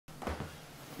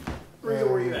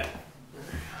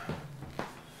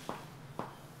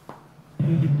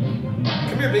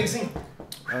Come here, Bigsy.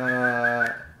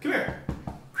 Come here.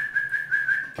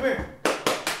 Come here.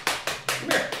 Come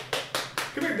here.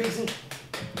 Come here, Bigsy.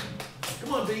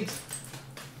 Come on, Biggs.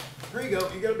 There you go.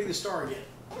 You gotta be the star again.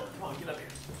 Come on, get up here.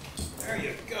 There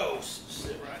you go.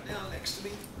 Sit right down next to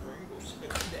me. There you go. Sit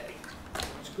next to Daddy.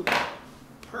 That's cool.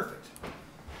 Perfect.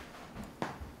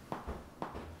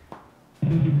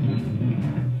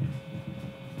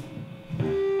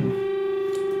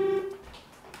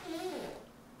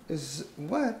 Is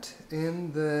what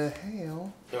in the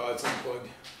hell? No, it's unplugged.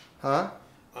 Huh?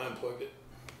 I unplugged it.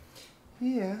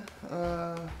 Yeah,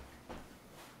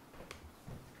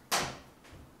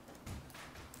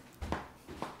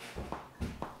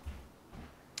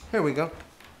 here we go.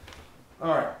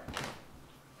 All right.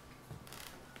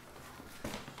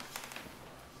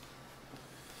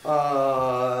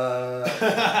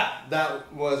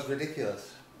 That was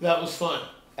ridiculous. That was fun.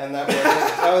 And that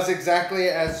was exactly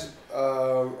as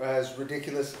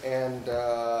ridiculous and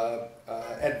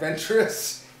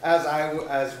adventurous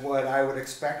as what I would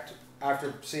expect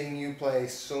after seeing you play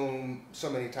so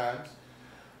many times.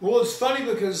 Well, it's funny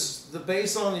because the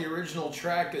bass on the original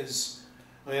track is,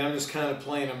 I mean, I'm just kind of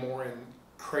playing a more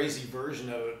crazy version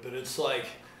of it, but it's like,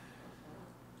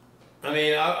 I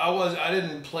mean, I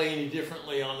didn't play any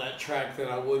differently on that track than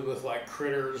I would with like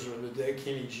Critters or the Dead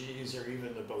Kenny G's or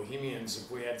even the Bohemians if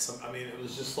we had some. I mean, it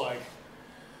was just like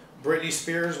Britney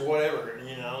Spears, whatever,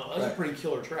 you know. That's a pretty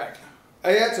killer track.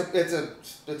 Yeah, it's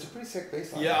a pretty sick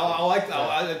bass line. Yeah, I like that.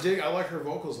 I like her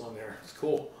vocals on there. It's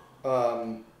cool.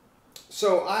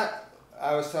 So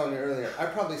I was telling you earlier, I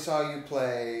probably saw you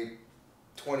play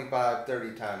 25,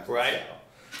 30 times. Right.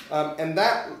 And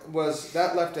that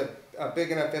left a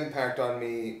big enough impact on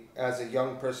me as a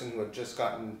young person who had just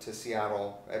gotten to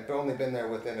Seattle. I'd only been there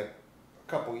within a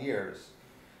couple years.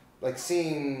 Like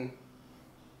seeing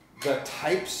the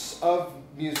types of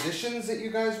musicians that you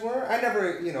guys were. I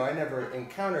never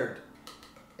encountered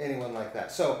anyone like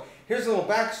that. So here's a little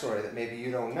backstory that maybe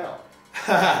you don't know.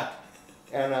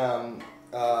 And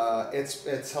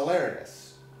it's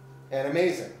hilarious and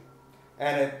amazing.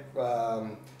 And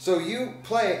so you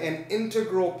play an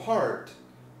integral part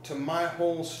to my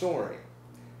whole story.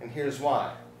 And here's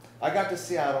why. I got to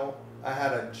Seattle. I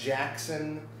had a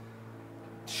Jackson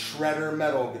shredder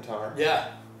metal guitar. Yeah.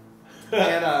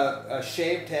 And a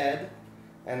shaved head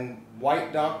and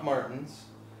white Doc Martens.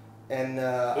 And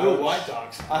White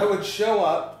Docs. I would show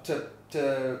up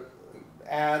to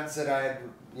ads that I had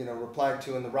replied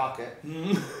to in the Rocket.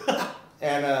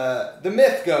 And the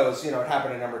myth goes, it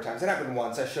happened a number of times. It happened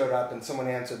once. I showed up and someone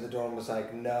answered the door and was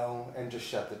like, no, and just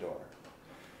shut the door.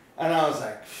 And I was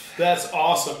like, that's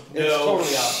awesome. It's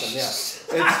totally awesome, yeah.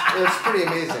 It's pretty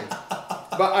amazing.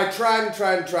 But I tried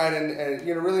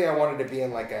and really I wanted to be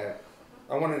in like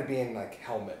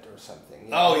Helmet or something.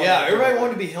 Oh yeah, everybody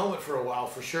wanted to be Helmet for a while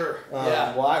for sure.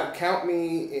 Yeah. Well, count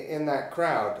me in that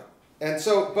crowd. And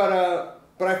so, but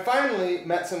I finally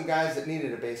met some guys that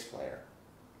needed a bass player.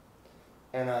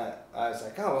 And I was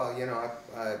like, oh well,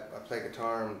 I play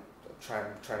guitar and trying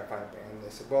to find a band. And they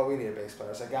said, well, we need a bass player.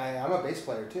 I was like, I'm a bass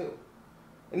player too.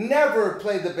 I never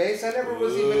played the bass. I never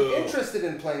was even interested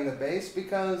in playing the bass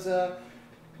because the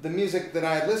music that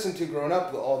I had listened to growing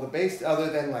up, all the bass,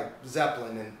 other than like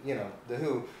Zeppelin and the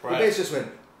Who, the bass just went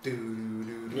do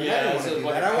do do. Yeah, I didn't want to do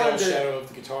like that. I wanted to shadow of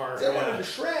the guitar. I wanted to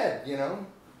shred,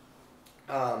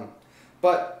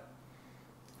 But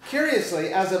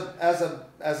curiously, as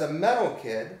a metal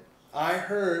kid, I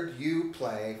heard you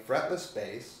play fretless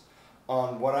bass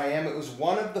on What I Am. It was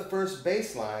one of the first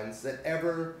bass lines that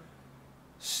ever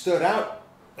stood out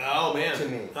to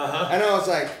me. And I was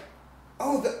like,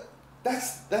 oh,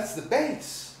 that's the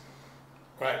bass.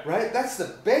 Right. Right? That's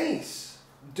the bass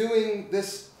doing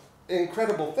this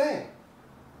incredible thing.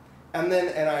 And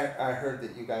then I heard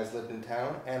that you guys lived in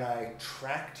town, and I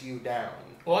tracked you down.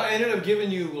 Well, I ended up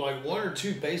giving you like 1 or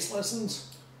 2 bass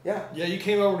lessons. Yeah. Yeah, you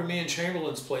came over to me and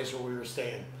Chamberlain's place where we were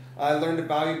staying. I learned a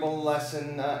valuable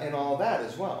lesson in all that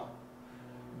as well.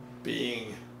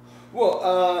 Being? Well,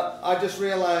 I just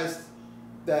realized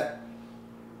that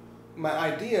my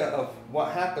idea of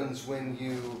what happens when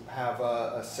you have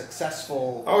a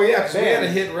successful Oh yeah, because we had a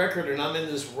hit record and I'm in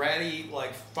this ratty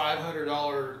like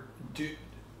 $500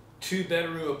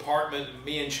 2-bedroom apartment.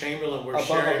 Me and Chamberlain were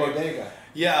sharing above a bodega.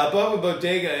 Yeah, above a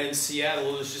bodega in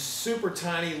Seattle. It was just super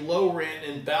tiny, low rent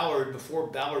in Ballard before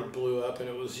Ballard blew up, and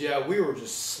it was we were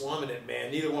just slumming it,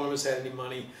 man. Neither one of us had any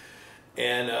money,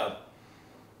 and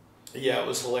it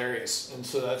was hilarious. And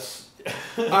so that's.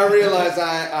 I realized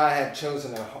I had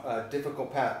chosen a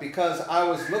difficult path because I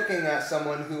was looking at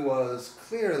someone who was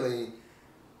clearly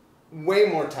way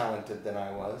more talented than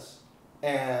I was,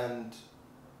 and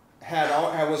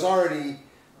was already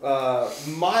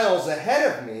miles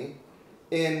ahead of me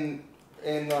in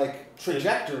like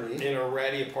trajectory in a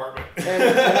ratty apartment. and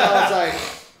I was like,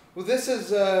 well, this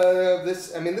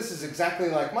is exactly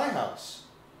like my house.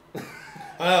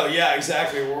 Oh yeah,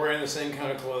 exactly. We're wearing the same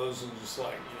kind of clothes and just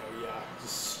like,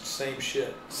 just same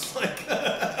shit. It's like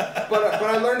but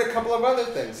I learned a couple of other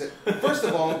things. First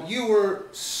of all, you were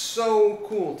so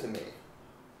cool to me.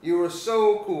 You were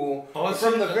so cool.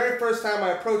 From the very first time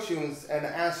I approached you and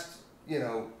asked,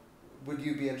 would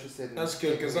you be interested in... That's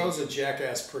good, because I was a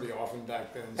jackass pretty often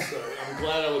back then, so I'm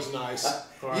glad I was nice.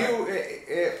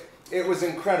 Right. It was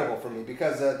incredible for me,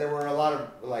 because there were a lot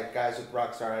of like guys with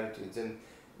rock star attitudes, and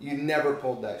you never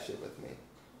pulled that shit with me.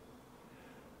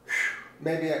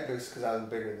 Maybe it was because I was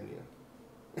bigger than you.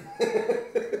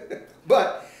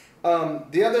 But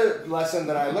the other lesson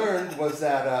that I learned was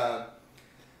that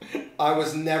I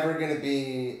was never going to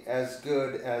be as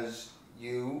good as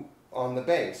you on the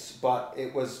bass, but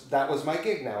that was my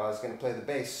gig now. I was going to play the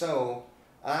bass. So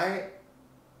I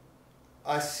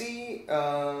see,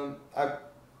 I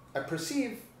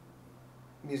perceive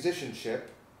musicianship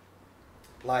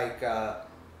like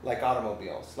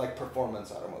automobiles, like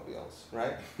performance automobiles,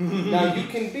 right? Now you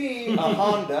can be a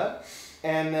Honda,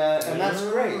 and that's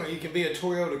great. You can be a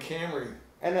Toyota Camry.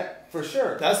 And for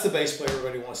sure. That's the bass player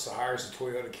everybody wants to hire, is a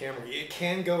Toyota Camry. It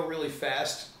can go really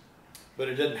fast, but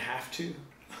it doesn't have to.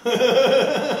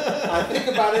 I think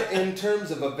about it in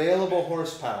terms of available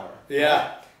horsepower. Yeah.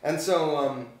 Right? And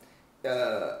so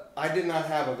I did not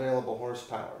have available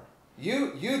horsepower.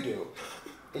 You do.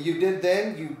 You did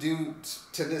then, you do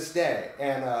to this day.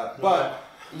 And but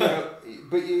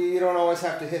you don't always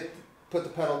have to put the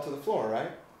pedal to the floor,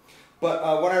 right? But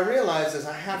what I realized is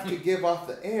I have to give off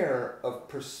the air of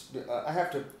I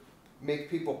have to make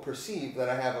people perceive that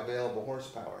I have available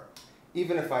horsepower,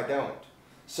 even if I don't.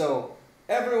 So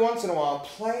every once in a while,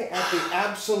 play at the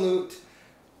absolute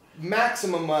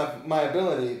maximum of my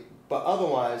ability, but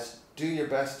otherwise do your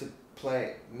best to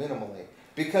play minimally,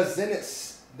 because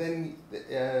then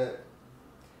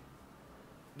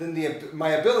my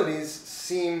abilities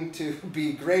seem to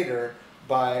be greater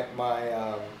by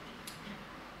my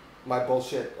my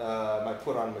bullshit, my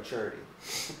put on maturity.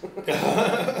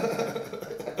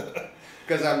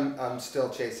 Because I'm still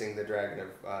chasing the dragon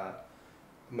of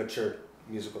mature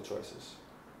musical choices.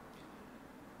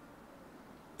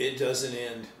 It doesn't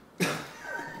end.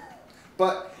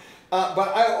 But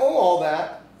I owe all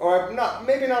that, or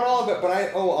maybe not all of it, but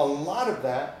I owe a lot of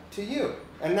that to you.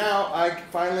 And now I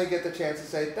finally get the chance to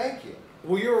say thank you.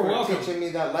 Well, you're welcome. Teaching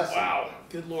me that lesson. Wow,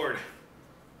 good Lord.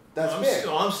 That's big.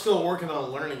 I'm still working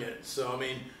on learning it. So I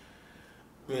mean,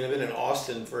 I've been in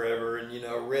Austin forever, and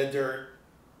Red Dirt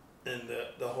and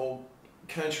the whole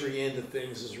country end of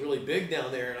things is really big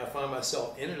down there, and I find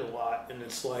myself in it a lot. And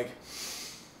it's like,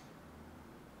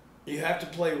 you have to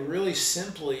play really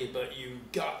simply, but you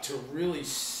got to really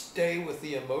stay with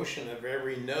the emotion of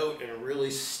every note, and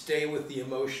really stay with the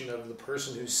emotion of the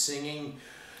person who's singing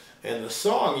and the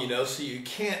song, so you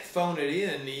can't phone it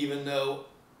in, even though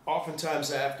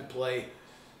oftentimes I have to play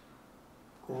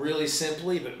really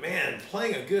simply. But man,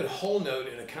 playing a good whole note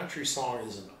in a country song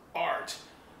is an art,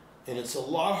 and it's a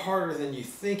lot harder than you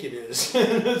think it is.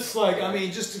 It's like,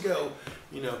 just to go,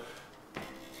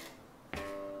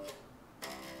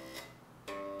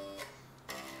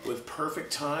 with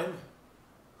perfect time.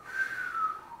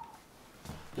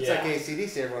 It's like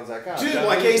AC/DC. Everyone's like, oh, dude,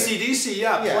 like AC/DC,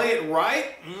 yeah, play it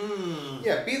right.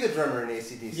 Yeah, be the drummer in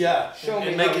AC/DC. Yeah, show me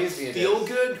and how make easy it feel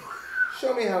good.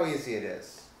 Show me how easy it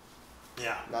is.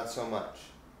 Yeah, not so much.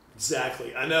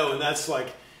 Exactly, I know, and that's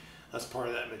part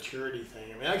of that maturity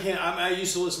thing. I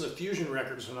used to listen to fusion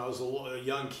records when I was a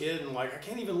young kid, and I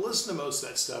can't even listen to most of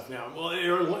that stuff now. Well,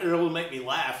 it'll make me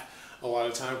laugh a lot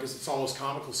of the time because it's almost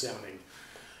comical sounding,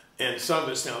 and some of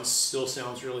it still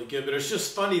sounds really good. But it's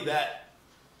just funny that.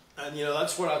 And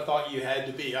that's what I thought you had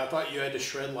to be. I thought you had to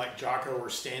shred like Jocko or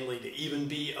Stanley to even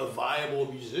be a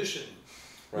viable musician.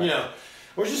 Right.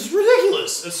 Which is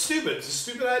ridiculous. It's stupid. It's a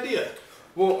stupid idea.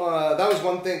 Well, that was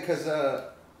one thing, because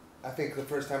I think the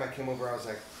first time I came over, I was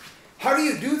like, how do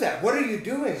you do that? What are you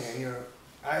doing? And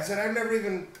I said, I've never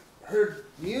even heard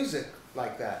music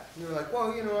like that. And you were like,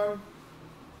 well, I'm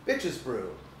Bitches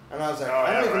Brew. And I was like,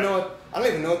 I don't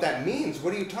even know what that means.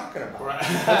 What are you talking about? Right.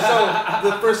 And so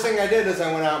the first thing I did is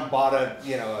I went out and bought a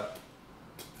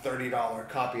 $30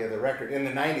 copy of the record. In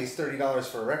the 90s, $30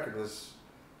 for a record was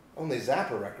only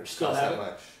Zappa records cost that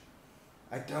much.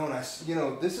 I don't.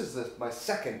 This is my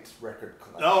second record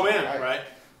collection. Oh man, right.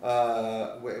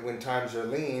 when times are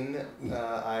lean,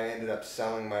 I ended up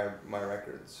selling my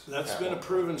records. That's been a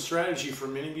proven strategy for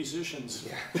many musicians.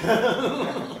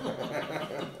 Yeah.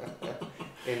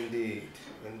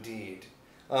 Indeed.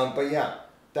 But yeah,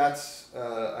 that's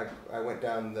I went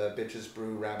down the Bitches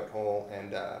Brew rabbit hole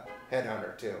and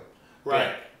Headhunter too. Right,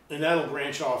 Yeah. and that'll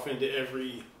branch off into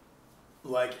every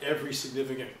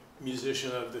significant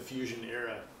musician of the fusion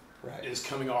era. Right. Is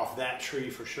coming off that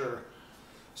tree for sure.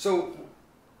 So,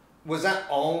 was that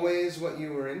always what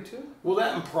you were into? Well,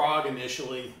 that in Prague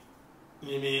initially.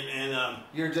 You mean, and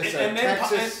you're just and, a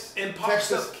Texas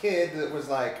Texas kid that was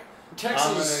like, Texas,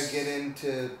 I'm gonna get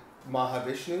into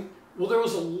Mahavishnu. Well, there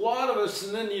was a lot of us,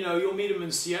 and then you'll meet them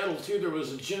in Seattle too. There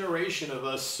was a generation of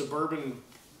us suburban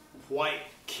white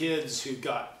kids who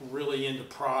got really into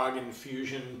Prague and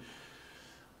fusion.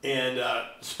 And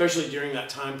especially during that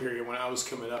time period when I was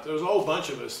coming up, there was a whole bunch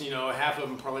of us, half of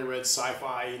them probably read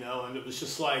sci-fi, and it was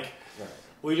just like, right.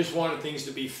 We just wanted things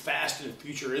to be fast and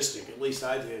futuristic, at least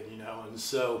I did, and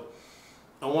so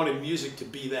I wanted music to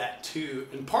be that too.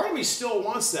 And part of me still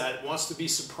wants that, wants to be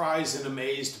surprised and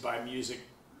amazed by music,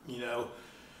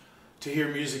 to hear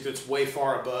music that's way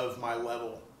far above my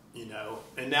level,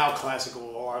 and now classical,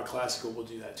 a lot of classical will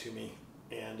do that to me.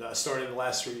 And I started in the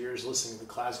last 3 years listening to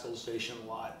the classical station a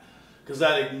lot because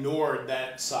I ignored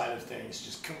that side of things,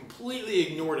 just completely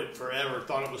ignored it forever.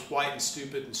 Thought it was white and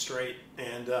stupid and straight.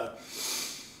 And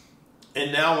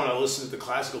now when I listen to the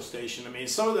classical station, I mean,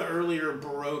 some of the earlier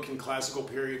Baroque and classical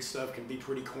period stuff can be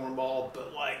pretty cornball,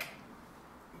 but like,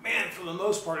 man, for the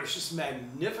most part, it's just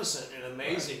magnificent and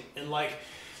amazing. Right. And like,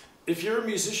 if you're a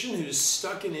musician who's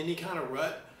stuck in any kind of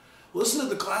rut, listen to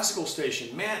the classical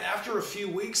station. Man, after a few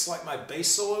weeks, like my bass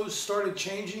solos started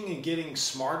changing and getting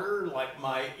smarter. Like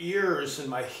my ears and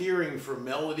my hearing for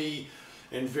melody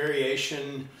and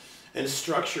variation and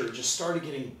structure just started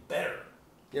getting better.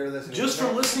 You ever listen to just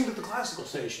from listening to the classical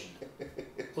station.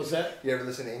 What's that? You ever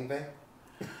listen to Yngwie?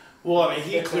 Well, I mean,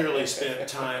 he clearly spent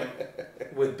time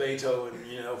with Beethoven,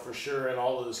 for sure, and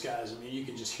all those guys. I mean, you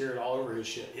can just hear it all over his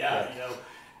shit. Yeah,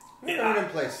 I heard him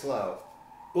play slow.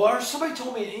 Well, somebody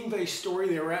told me an Yngwie story.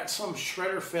 They were at some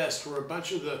shredder fest where a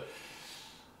bunch of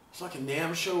it's like a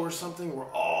NAMM show or something, where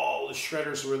all the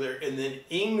shredders were there, and then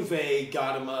Yngwie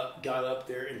got up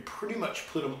there and pretty much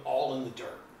put them all in the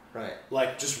dirt. Right.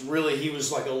 Like just really, he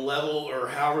was like a level or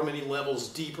however many levels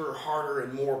deeper, harder,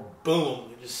 and more boom.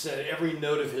 He just said every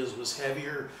note of his was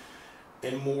heavier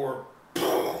and more.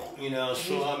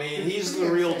 So I mean, he's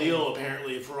the real deal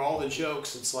apparently. For all the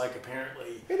jokes, it's like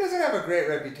apparently he doesn't have a great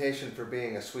reputation for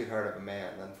being a sweetheart of a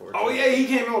man, unfortunately. Oh yeah, he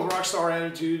came in with rock star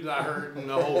attitude, I heard, and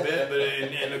the whole bit, but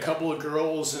and a couple of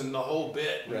girls and the whole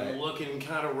bit, right. And looking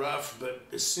kind of rough. But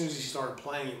as soon as he started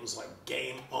playing, it was like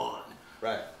game on.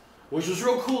 Right. Which was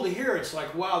real cool to hear. It's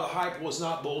like, wow, the hype was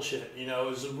not bullshit. It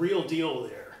was a real deal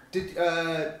there.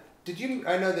 Did you?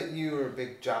 I know that you were a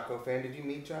big Jocko fan. Did you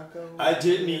meet Jocko? I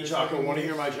did meet Jocko. Want to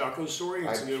hear my Jocko story?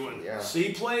 It's a good one. Yeah. So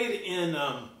he played in.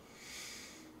 I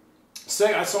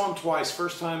saw him twice.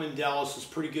 First time in Dallas was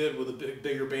pretty good with a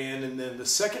bigger band, and then the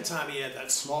second time he had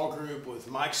that small group with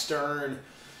Mike Stern,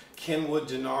 Kenwood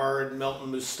Denard,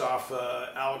 Melton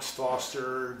Mustafa, Alex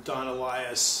Foster, Don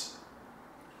Elias.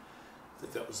 I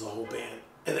think that was the whole band,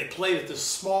 and they played at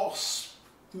this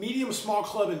medium small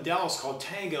club in Dallas called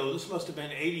Tango. This must have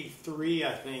been '83,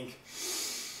 I think.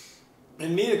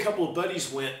 And me and a couple of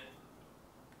buddies went,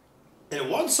 and it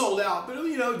wasn't sold out, but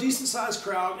decent sized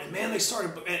crowd. And man, they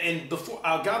started. And before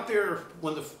I got there,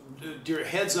 when the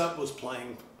Heads Up was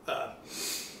playing,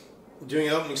 doing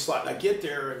an opening slot, and I get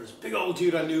there, and this big old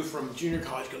dude I knew from junior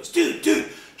college goes,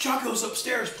 "Dude, Jocko's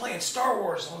upstairs playing Star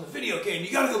Wars on the video game.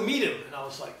 You got to go meet him." And I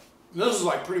was like, this was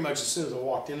like pretty much as soon as I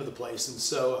walked into the place, and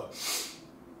so.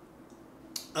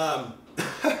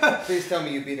 Please tell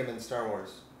me you beat him in Star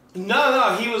Wars.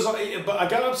 No, he was. But I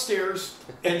got upstairs,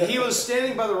 and he was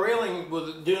standing by the railing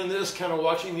doing this, kind of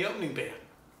watching the opening band.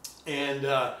 And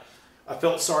I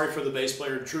felt sorry for the bass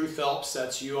player, Drew Phelps.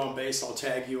 That's you on bass. I'll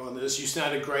tag you on this. You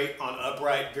sounded great on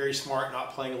upright, very smart,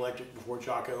 not playing electric before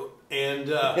Jocko. And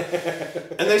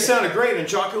they sounded great. And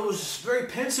Jocko was very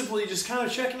pensively just kind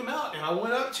of checking them out. And I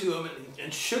went up to him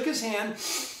and shook his hand.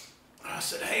 And I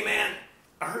said, "Hey, man,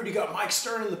 I heard you got Mike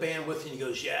Stern in the band with you." And he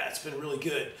goes, "Yeah, it's been really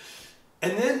good."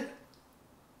 And then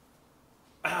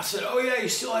I said, "Oh yeah, you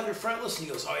still have your fretless?" And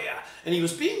he goes, "Oh yeah." And he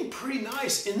was being pretty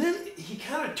nice. And then he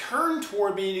kind of turned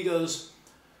toward me and he goes,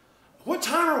 "What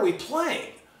time are we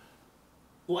playing?"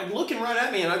 Like looking right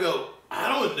at me, and I go, "I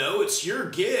don't know, it's your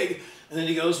gig." And then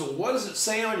he goes, "Well, what does it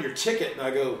say on your ticket?" And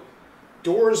I go,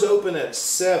 "Doors open at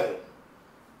 7.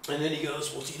 And then he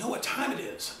goes, "Well, do you know what time it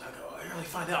is?" And I go, "I didn't really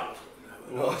find out."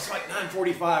 Well, it's like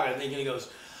 9:45, I think, and he goes,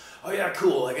 "Oh yeah,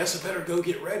 cool. I guess I better go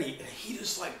get ready." And he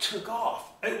just like took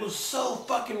off. It was so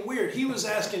fucking weird. He was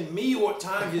asking me what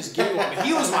time his gig was.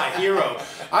 He was my hero.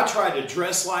 I tried to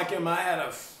dress like him. I had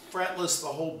a fretless the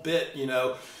whole bit, you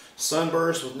know,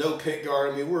 sunburst with no pick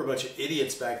guard. I mean, we were a bunch of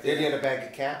idiots back then. Did he have a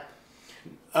baggy cap?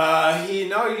 He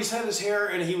just had his hair,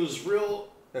 and he was real.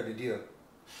 No, did you?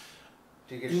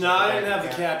 No, I didn't have the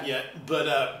cap yet,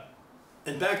 but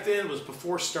and back then it was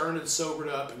before Stern had sobered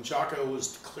up, and Jocko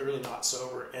was clearly not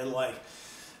sober, and like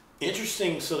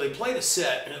interesting. So they played a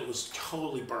set, and it was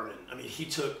totally burning. I mean, he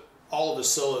took all of the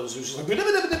solos. It was just like,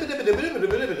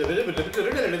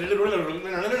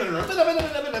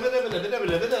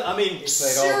 I mean,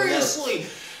 seriously,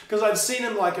 because I'd seen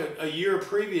him like a year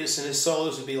previous, and his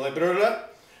solos would be like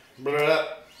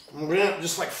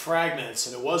just like fragments,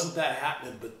 and it wasn't that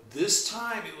happening. But this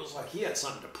time it was like he had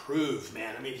something to prove,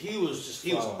 man. I mean, he was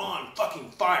on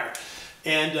fucking fire.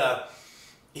 And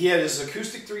he had his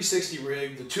acoustic 360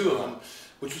 rig, the two of them,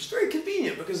 which was very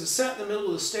convenient because it sat in the middle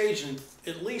of the stage, and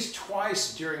at least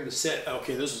twice during the set,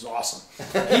 okay, this was awesome.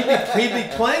 He'd be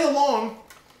playing along,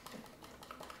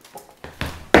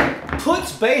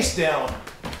 puts bass down,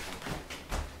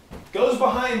 goes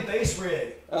behind bass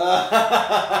rig.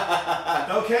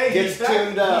 Okay, gets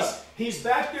tuned up. He's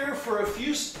back there for a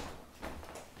few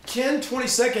 10, 20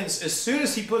 seconds. As soon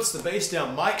as he puts the bass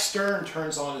down, Mike Stern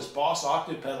turns on his Boss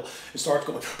octave pedal and starts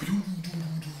going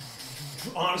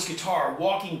on his guitar,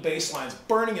 walking bass lines,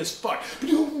 burning as fuck.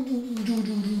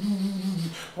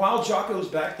 While Jocko's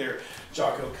back there,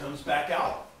 Jocko comes back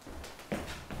out.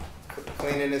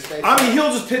 Cleaning his face. I mean,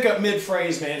 he'll just pick up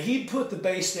mid-phrase, man. He'd put the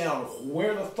bass down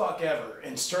where the fuck ever,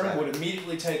 and Stern would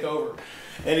immediately take over.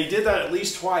 And he did that at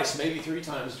least twice, maybe 3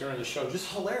 times during the show.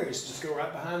 Just hilarious. Just go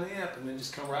right behind the amp and then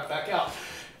just come right back out.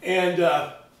 And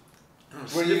I'm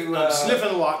sniffing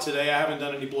a lot today. I haven't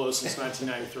done any blows since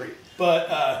 1993.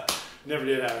 But never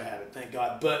did have a habit, thank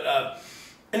God. But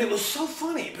and it was so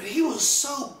funny, but he was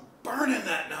so burning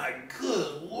that night.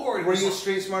 Good Lord. Were you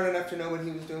street smart enough to know what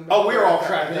he was doing? Oh, we were all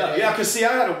cracking up. Yeah, because see,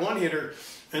 I had a one-hitter.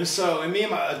 And so, and me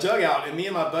and my dugout, and me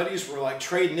and my buddies were like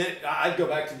trading it. I'd go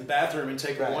back to the bathroom and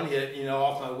take a one hit, you know,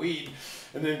 off my weed,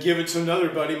 and then give it to another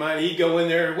buddy of mine. He'd go in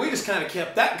there. We just kind of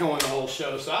kept that going the whole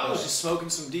show. So I was just smoking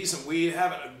some decent weed,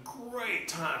 having a great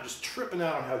time, just tripping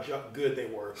out on how good they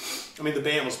were. I mean, the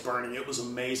band was burning. It was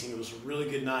amazing. It was a really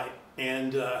good night.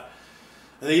 And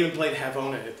they even played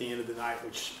Havona at the end of the night,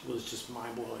 which was just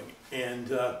mind-blowing.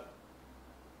 And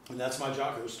that's my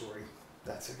Jocko story.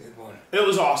 That's a good one. It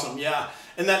was awesome, yeah.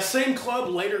 And that same club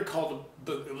later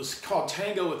it was called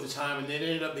Tango at the time, and it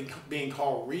ended up being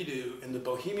called Redo. And the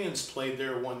Bohemians played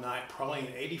there one night, probably in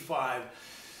 '85.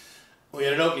 We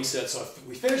had an opening set, so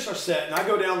we finished our set, and I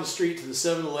go down the street to the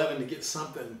 7-Eleven to get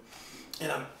something.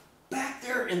 And I'm back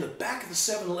there in the back of the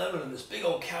 7-Eleven, and this big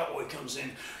old cowboy comes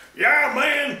in. Yeah,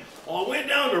 man, well, I went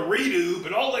down to Redo,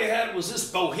 but all they had was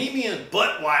this Bohemian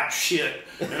butt wipe shit,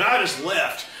 and I just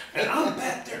left. And I'm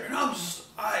back there, and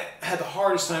I had the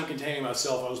hardest time containing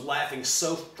myself. I was laughing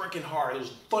so freaking hard. It was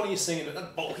the funniest thing,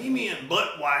 that Bohemian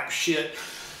butt wipe shit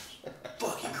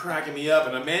fucking cracking me up.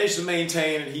 And I managed to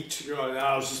maintain, and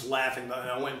I was just laughing. And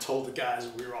I went and told the guys,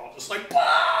 and we were all just like,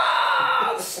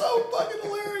 ah, it's so fucking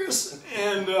hilarious.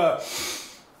 And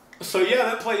so yeah,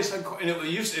 that place, and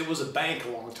it was a bank a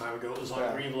long time ago. It was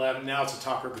on Greenville Avenue. Now it's a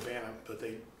Taco Cabana, but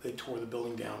they tore the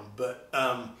building down. But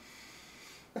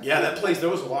yeah, that place, there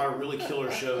was a lot of really killer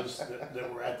shows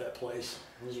that were at that place.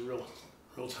 It was a real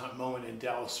time moment in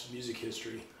Dallas music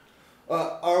history.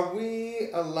 Are we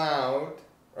allowed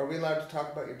to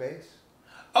talk about your bass?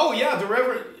 Oh yeah, the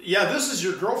Reverend. Yeah, this is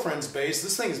your girlfriend's bass.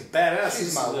 This thing is badass.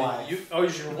 She's my wife.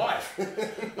 She's your wife.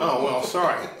 Oh well,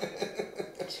 sorry.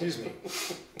 Excuse me.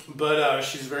 But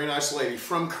she's a very nice lady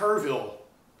from Kerrville.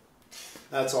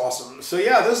 That's awesome. So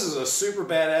yeah, this is a super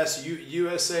badass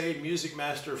USA Music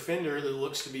Master Fender that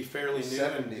looks to be fairly new.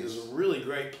 70s. Is a really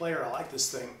great player. I like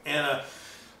this thing. And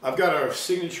I've got a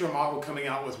signature model coming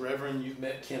out with Reverend. You've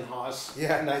met Ken Haas.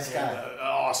 Yeah, nice guy.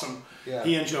 Awesome. Yeah.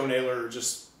 He and Joe Naylor are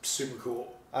just super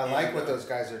cool. I like what those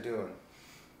guys are doing.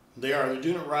 They're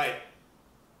doing it right.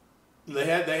 They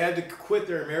had to quit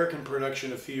their American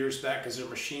production a few years back because their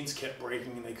machines kept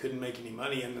breaking and they couldn't make any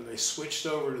money. And then they switched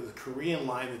over to the Korean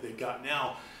line that they've got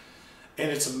now, and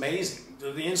it's amazing.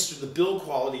 The build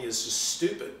quality is just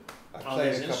stupid. I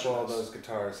played a couple of those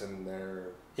guitars and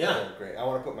they're great. I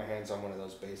want to put my hands on one of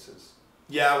those basses.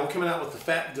 Yeah, we're coming out with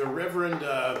the Reverend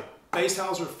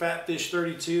Basshauser Fatfish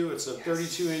 32. It's a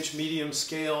 32-inch medium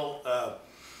scale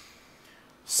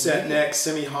set neck,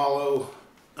 semi-hollow.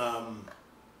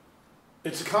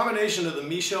 It's a combination of the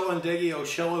Michel Ndege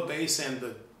Ocello bass and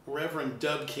the Reverend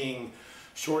Dub King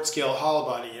short scale hollow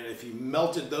body, and if you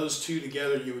melted those two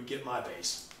together, you would get my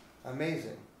bass.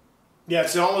 Amazing. Yeah,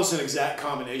 it's almost an exact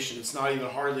combination. It's not even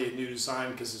hardly a new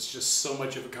design because it's just so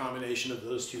much of a combination of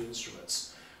those two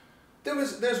instruments.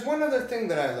 There's one other thing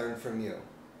that I learned from you,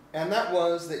 and that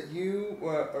was that you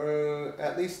were,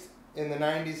 at least in the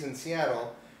 '90s in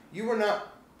Seattle, you were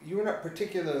not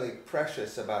particularly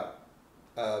precious about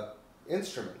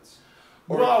instruments.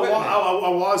 Well,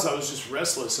 I was just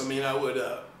restless. I mean, I would,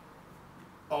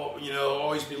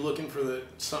 always be looking for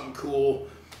something cool.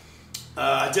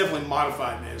 I definitely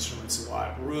modified my instruments a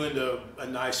lot. Ruined a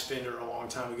nice Fender a long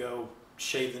time ago.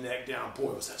 Shaved the neck down.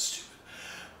 Boy, was that stupid.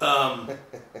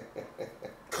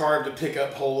 Carved a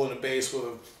pickup hole in a bass with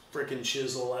a freaking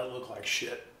chisel. That looked like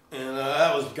shit. And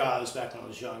that was back when I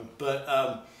was young. But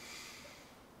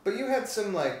you had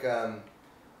some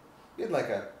you had like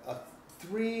a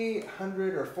 $300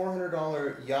 or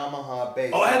 $400 Yamaha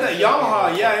bass. Oh, I had that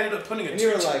Yamaha. Yeah, I ended up putting a. And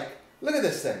you were like, look at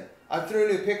this thing. I threw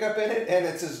a new pickup in it, and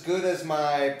it's as good as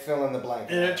my fill in the blank.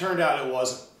 And it turned out it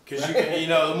wasn't. Because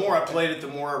the more I played it, the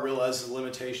more I realized the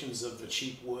limitations of the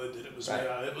cheap wood that it was made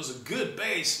out of. It was a good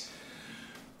bass,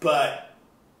 but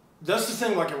that's the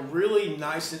thing. Like a really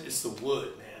nice, it's the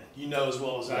wood, man. You know as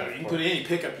well as I do. You can put any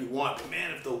pickup you want, but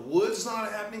man, if the wood's not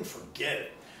happening, forget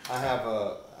it. I have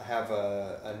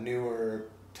a newer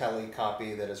Telly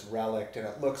copy that is relict, and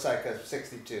it looks like a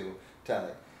 '62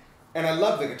 Telly. And I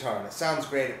love the guitar, and it sounds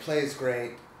great. It plays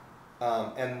great,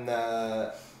 and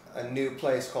a new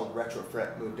place called Retro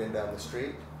Fret moved in down the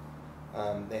street.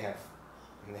 They have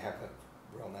a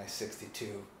real nice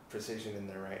 '62 Precision in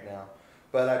there right now.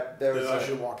 But I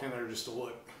should walk in there just to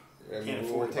look. Can't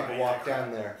afford to take a walk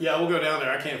down there. Yeah, we'll go down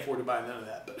there. I can't afford to buy none of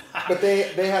that. But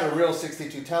they had a real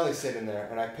 '62 Telly sitting there,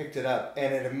 and I picked it up,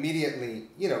 and it immediately,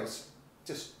 was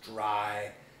just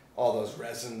dry. All those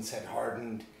resins had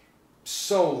hardened.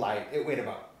 So light. It weighed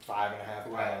about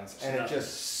 5.5 pounds, and it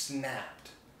just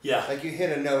snapped. Yeah. Like you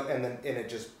hit a note, and it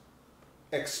just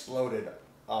exploded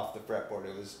off the fretboard.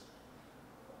 It was.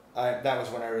 That was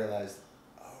when I realized.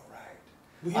 Oh right.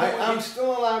 Well, I'm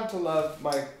still allowed to love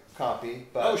my copy,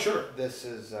 but oh sure.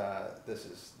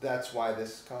 That's why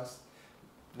this cost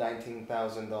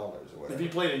 $19,000 or whatever. Have you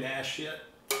played a Nash yet?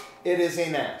 It is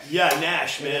a Nash. Yeah,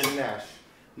 Nash, man. It is a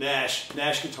Nash.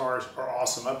 Nash guitars are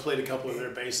awesome. I played a couple of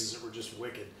their basses that were just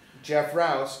wicked. Jeff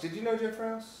Rouse. Did you know Jeff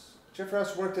Rouse? Jeff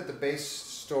Rouse worked at the bass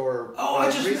store. Oh,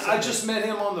 I just met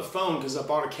him on the phone because I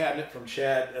bought a cabinet from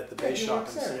Chad at the bass shop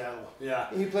in Seattle. Yeah.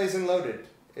 He plays in Loaded.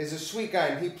 He's a sweet guy,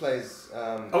 and he plays.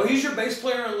 Oh, he's your bass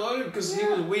player in Loaded because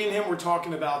we and him were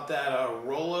talking about that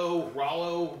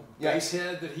Rollo bass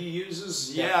head that he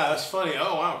uses. Yeah, that's funny.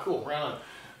 Oh wow, cool. Right on.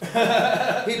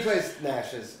 He plays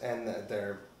Nashes, and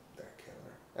they're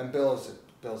killer. And Bill's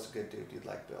a good dude. You'd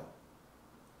like Bill.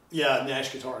 Yeah,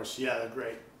 Nash guitars. Yeah, they're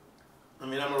great. I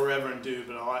mean, I'm a Reverend dude,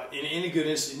 but in any good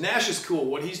instance, Nash is cool.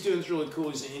 What he's doing is really cool.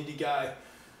 He's an indie guy.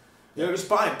 Just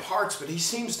buying parts, but he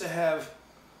seems to have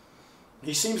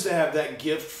that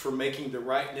gift for making the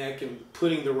right neck and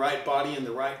putting the right body and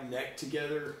the right neck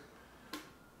together.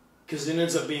 Because it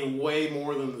ends up being way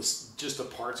more than just a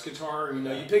parts guitar.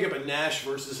 You pick up a Nash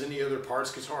versus any other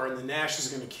parts guitar, and the Nash is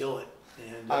going to kill it.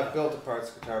 And I've built a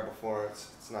parts guitar before.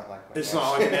 It's not like my It's Nash.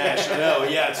 Not like a Nash. I know.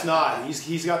 Yeah, it's not.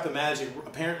 He's got the magic.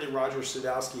 Apparently, Roger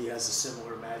Sadowski has a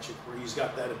similar magic where he's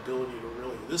got that ability to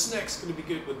really. This neck's going to be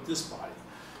good with this body.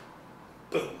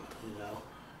 Boom.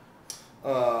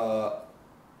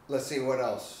 Let's see what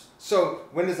else. So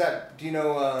when does that? Do you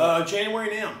know? January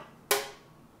NAMM.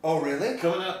 Oh really?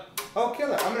 Coming up. Oh,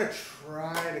 killer! I'm gonna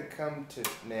try to come to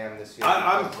NAMM this year.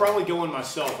 I'm probably going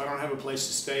myself. I don't have a place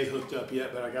to stay hooked up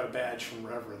yet, but I got a badge from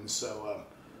Reverend, so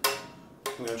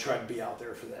I'm gonna try to be out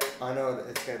there for that. I know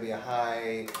it's gonna be a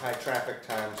high traffic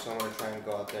time, so I'm gonna try and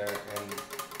go out there and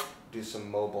do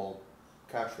some mobile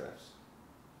couch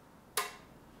riffs.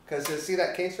 Cause see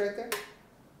that case right there?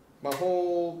 My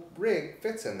whole rig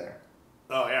fits in there.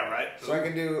 Oh yeah, right. So I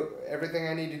can do everything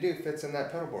I need to do fits in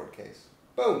that pedal board case.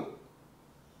 Boom.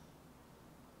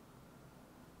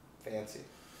 Fancy.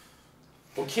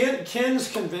 Well,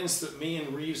 Ken's convinced that me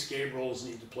and Reeves Gabriels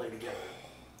need to play together.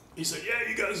 He said, "Yeah,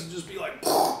 you guys just be like,"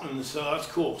 and so that's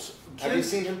cool. So have you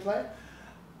seen him play?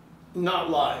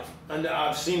 Not live. And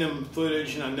I've seen him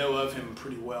footage, and I know of him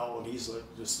pretty well. And he's like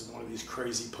just one of these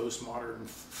crazy postmodern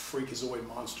freakazoid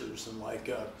monsters. And like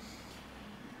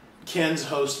Ken's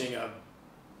hosting a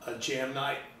jam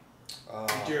night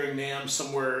during NAMM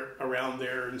somewhere around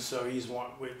there, and so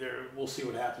we'll see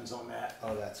what happens on that.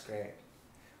 Oh, that's great.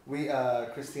 We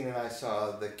Christine and I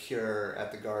saw The Cure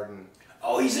at the Garden.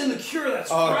 Oh, he's in The Cure.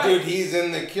 That's right. Oh, dude, he's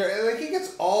in The Cure. Like he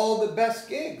gets all the best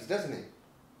gigs, doesn't he?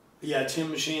 Yeah, Tin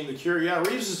Machine, The Cure. Yeah,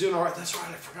 Reeves is doing all right. That's right.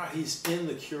 I forgot he's in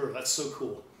The Cure. That's so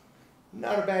cool.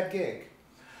 Not a bad gig.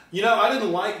 You know, I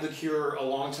didn't like The Cure a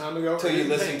long time ago. Until you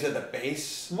listened to the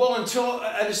bass? Well, until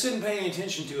I just didn't pay any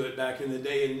attention to it back in the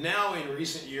day. And now in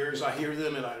recent years, I hear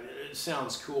them and it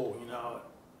sounds cool, you know.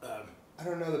 I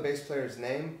don't know the bass player's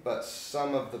name, but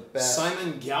some of the best...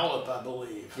 Simon Gallup, I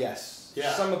believe. Yes.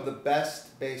 Yeah. Some of the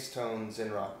best bass tones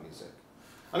in rock music.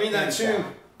 I mean, that tune...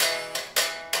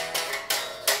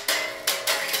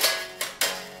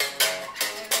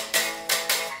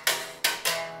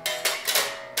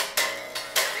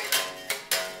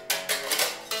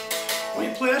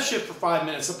 Play that shit for 5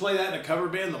 minutes. I play that in a cover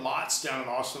band, the Mott's down in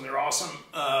Austin. They're awesome.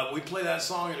 We play that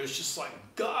song and it was just like,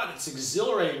 God, it's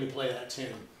exhilarating to play that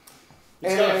tune.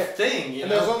 It's got a thing, you know?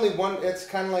 And there's only one, it's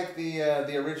kind of like the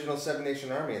original Seven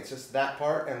Nation Army. It's just that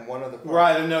part and one other part.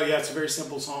 Right, I know, yeah, it's a very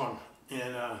simple song.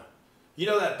 And you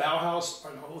know that Bauhaus, or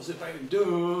what was it like?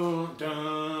 Dun,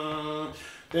 dun,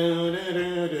 dun, dun,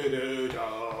 dun, dun,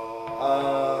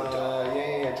 dun,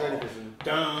 yeah, Joy Division.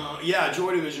 Dun, yeah,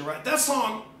 Joy Division, right. That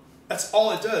song... That's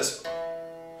all it does.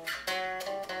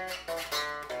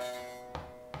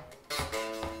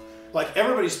 Like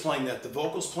everybody's playing that. The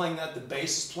vocals playing that. The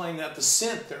bass is playing that. The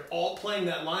synth, they're all playing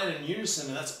that line in unison,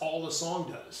 and that's all the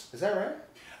song does. Is that right?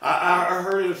 I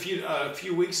heard it a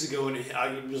few weeks ago, and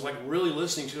I was like really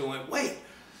listening to it and went, wait,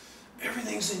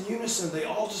 everything's in unison. They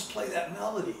all just play that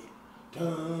melody.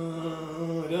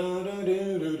 Dun, dun, dun, dun,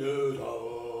 dun, dun,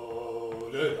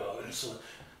 dun, dun, dun.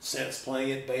 Synth's playing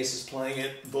it, bass is playing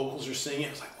it, vocals are singing it.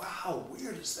 I was like, wow, how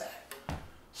weird is that?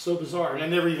 So bizarre. And I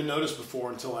never even noticed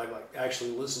before until I like actually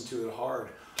listened to it hard.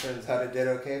 Turns out it did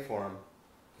okay for him.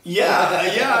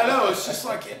 Yeah, yeah, I know. It's just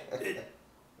like, it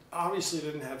obviously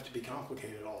didn't have to be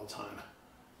complicated all the time.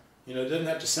 You know, it didn't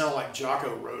have to sound like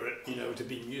Jocko wrote it, you know, to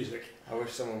be music. I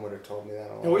wish someone would have told me that.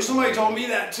 I wish somebody told me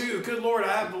that too. Good Lord,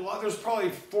 I have a lot. There's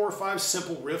probably 4 or 5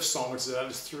 simple riff songs that I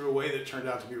just threw away that turned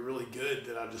out to be really good.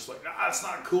 That I'm just like, nah, it's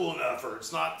not cool enough, or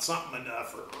it's not something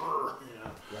enough, or you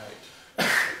know. Right.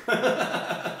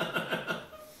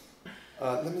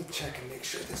 Let me check and make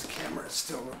sure this camera is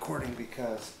still recording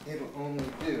because it'll only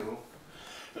do.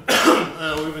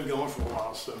 We've been going for a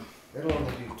while, so it'll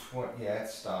only do 20. Yeah, it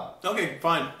stopped. Okay,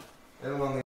 fine. It'll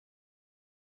only